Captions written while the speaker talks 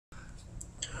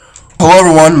Hello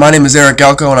everyone, my name is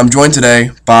Galko and I'm joined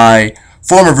today by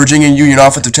former Virginia Union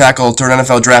offensive tackle turned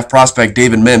NFL draft prospect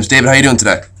David Mims. David, how you doing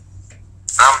today?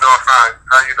 I'm doing fine.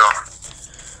 How you doing?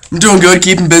 I'm doing good,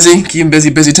 keeping busy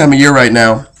time of year right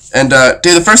now. And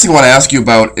Dave, the first thing I want to ask you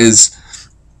about is,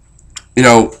 you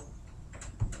know,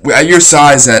 at your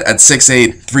size at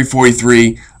 6'8",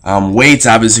 343, weight's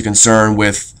obviously a concern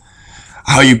with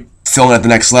how you fill in at the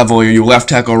next level. Are you left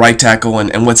tackle, right tackle,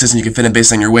 and what system you can fit in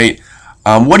based on your weight.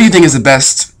 What do you think is the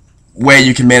best way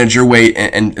you can manage your weight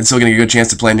and still get a good chance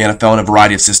to play in the NFL in a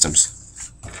variety of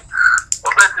systems? Well,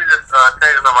 basically just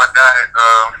changing on my diet.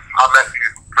 I'm actually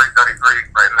 333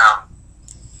 right now.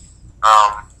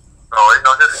 So,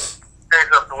 just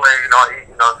change up the way, I eat,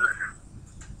 and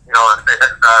stay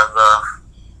exercise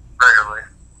regularly.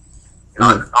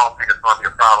 I don't think it's going to be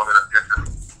a problem in the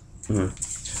future.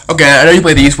 Okay, I know you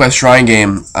played the East-West Shrine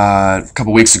game a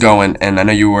couple weeks ago, and I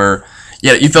know you were...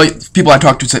 Yeah, you felt people I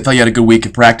talked to felt you had a good week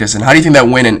of practice. And how do you think that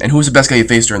went? And who was the best guy you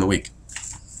faced during the week?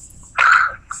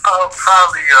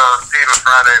 Probably Steven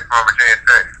Friday from Virginia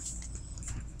Tech.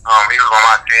 He was on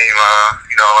my team.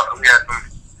 We had some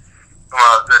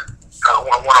good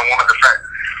one-on-one to practice.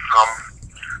 I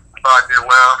thought I did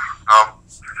well.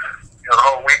 The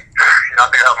whole week, I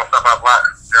think I helped myself out a lot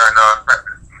during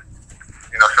practice.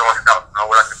 Showing scouts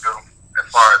what I could do as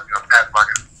far as pass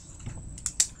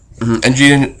blocking. And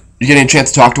you get any chance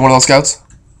to talk to one of those scouts?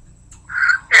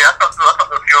 Yeah, I talked to a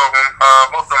few of them.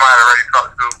 Most of them I had already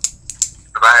talked to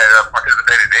because I had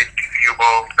participated in the HBCU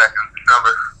Bowl back in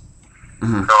December.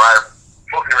 So I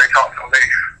mostly already talked to them. They,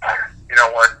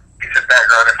 want to get your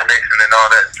background information and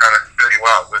all that, trying to fill you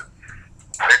out, but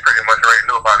they pretty much already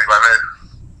knew about me by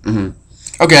then.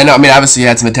 Okay, I know. I mean, obviously you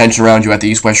had some attention around you at the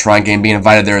East-West Shrine game, being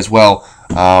invited there as well.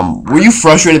 Were you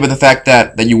frustrated with the fact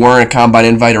that you weren't a combine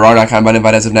invite or are not a combine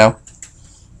invite as of now?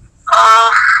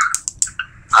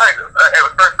 At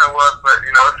first I was, but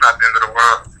it's not the end of the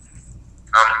world.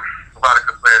 A lot of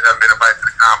good players haven't been invited to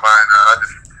the combine. I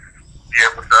just be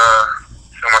able to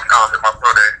show my talent at my pro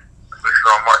day, which is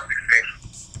on March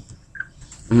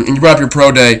 16th. And you brought up your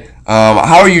pro day.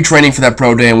 How are you training for that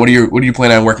pro day, and what do you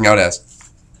plan on working out as?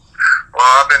 Well,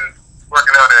 I've been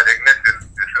working out at Ignition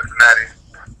in Cincinnati.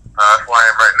 That's where I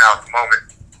am right now at the moment.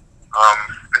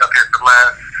 Been up here for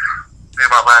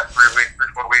about last 3 weeks,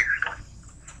 4 weeks.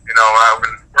 I've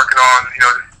been working on,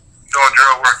 just doing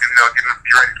drill work and, getting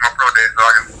be ready for my pro day so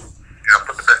I can,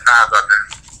 put the best times out there.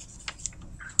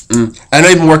 I know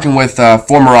you've been working with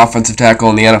former offensive tackle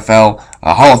in the NFL,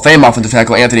 Hall of Fame offensive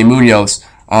tackle Anthony Munoz.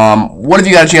 What have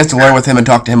you got a chance to learn with him and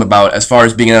talk to him about as far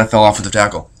as being an NFL offensive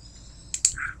tackle?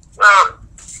 Well,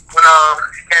 when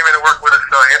he came in to work with us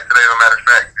yesterday, as a matter of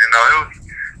fact, it was,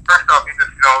 first off, he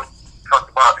just,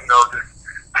 talked about, just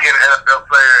being an NFL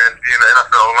player and being an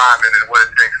NFL lineman and what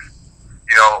it takes,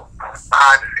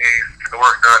 behind the scenes, the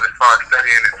work done as far as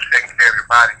studying and taking care of your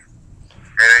body.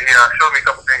 And he showed me a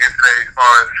couple things yesterday as far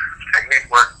as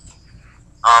technique work,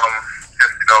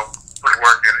 just,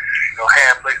 footwork and,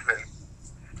 hand placement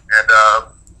and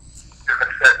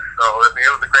different sets. So,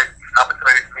 it was a great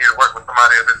opportunity for me to work with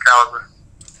somebody of this caliber,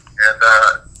 and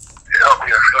it helped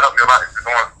me a lot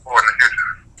going forward in the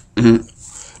future.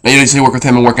 Now you usually work with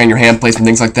him and work on your hand placement,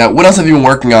 things like that. What else have you been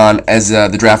working on as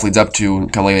the draft leads up to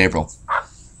come late April?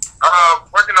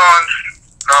 Working on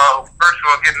first of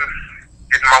all getting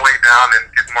my weight down and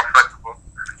getting more flexible.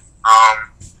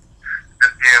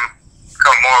 Just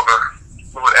become more of a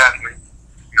fluid athlete.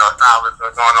 Time is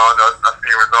going on. I've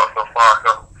seen results so far,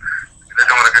 so they're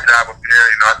doing a good job up here.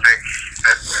 I think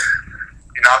that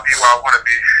I'll be where I want to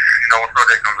be. When pro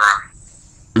day comes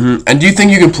around. And do you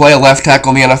think you can play a left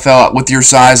tackle in the NFL with your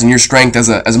size and your strength as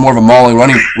a more of a mauling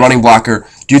running blocker?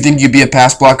 Do you think you'd be a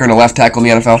pass blocker and a left tackle in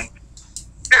the NFL?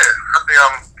 Yeah, I think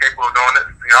I'm capable of doing it.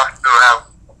 I still have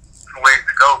some ways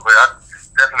to go, but I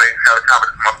definitely have the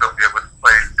confidence in myself to be able to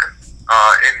play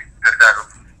any this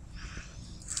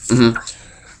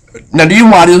tackle. Now, do you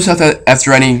model yourself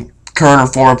after any current or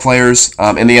former players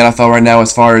in the NFL right now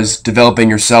as far as developing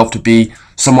yourself to be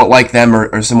somewhat like them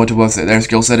or similar to what their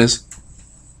skill set is?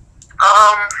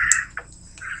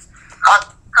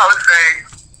 I would say,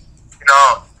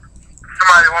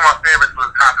 one of my favorites was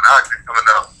Compton Oxley coming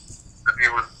up. Because he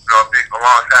was, a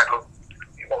long tackle.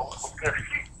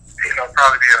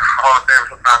 Probably be a Hall of Famer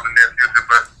sometime in the near future.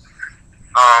 But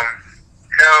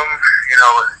him,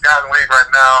 guys in the league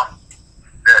right now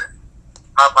that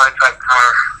my body type kind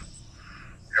of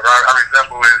I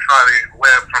resemble is probably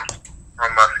Webb from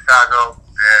Chicago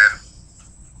and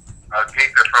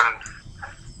Gaither from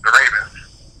the Ravens.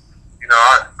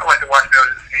 I like to watch them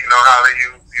just see, how they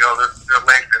use, their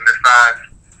length and their size,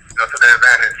 to their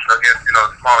advantage against, the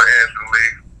smaller ends in the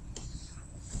league.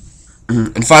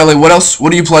 And finally, what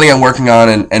are you planning on working on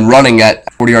and running at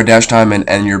 40-yard dash time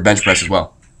and your bench press as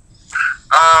well?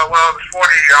 Well, the 40,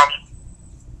 I'm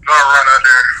gonna run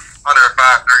under a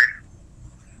 5.3.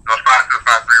 No, 5.2,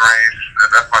 5.3 range.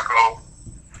 That's my goal.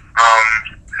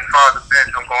 As far as the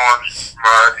bench, I'm going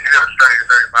from either 30 to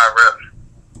 35 reps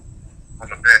on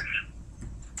the bench.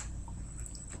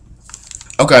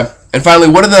 Okay. And finally,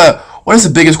 what is the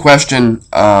biggest question,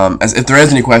 as if there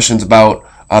is any questions about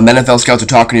the NFL scouts are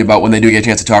talking to you about when they do get a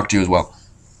chance to talk to you as well?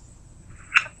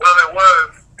 Well, it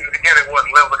was in the beginning. It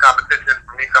wasn't level of competition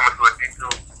for me coming to a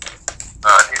D2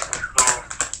 school,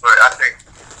 but I think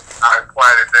I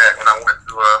acquired that when I went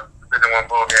to a Division I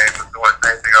bowl game, was doing the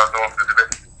same thing I was doing for the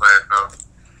Division II players. So,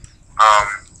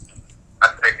 I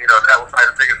think that was probably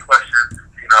the biggest question.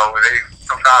 When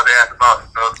sometimes they ask about,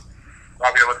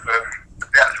 I'll be able to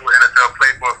adapt to an NFL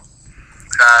playbook,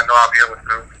 which I know I'll be able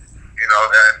to.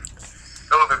 And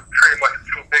those are pretty much the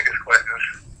two biggest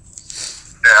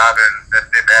questions that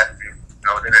they've asked me.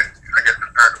 I get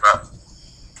concerned about.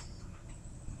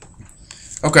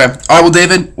 Okay. All right. Well,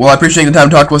 David. Well, I appreciate the time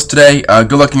to talk to us today.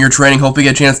 Good luck in your training. Hope you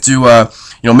get a chance to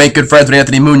make good friends with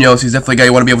Anthony Munoz. He's definitely a guy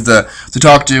you want to be able to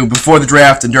talk to before the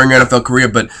draft and during your NFL career.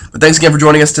 But thanks again for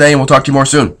joining us today, and we'll talk to you more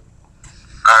soon. All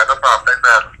right. No problem. Thanks for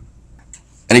having me.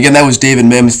 And again, that was David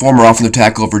Mims, former offensive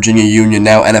tackle of Virginia Union,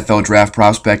 now NFL draft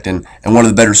prospect, and one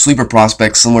of the better sleeper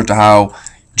prospects, similar to how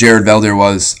Jared Velder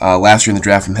was last year in the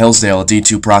draft from Hillsdale, a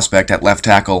D2 prospect at left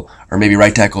tackle, or maybe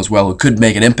right tackle as well, who could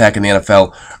make an impact in the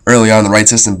NFL early on in the right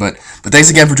system. But thanks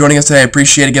again for joining us today. I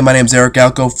appreciate it. Again, my name is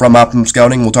Galko from Optimum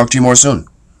Scouting. We'll talk to you more soon.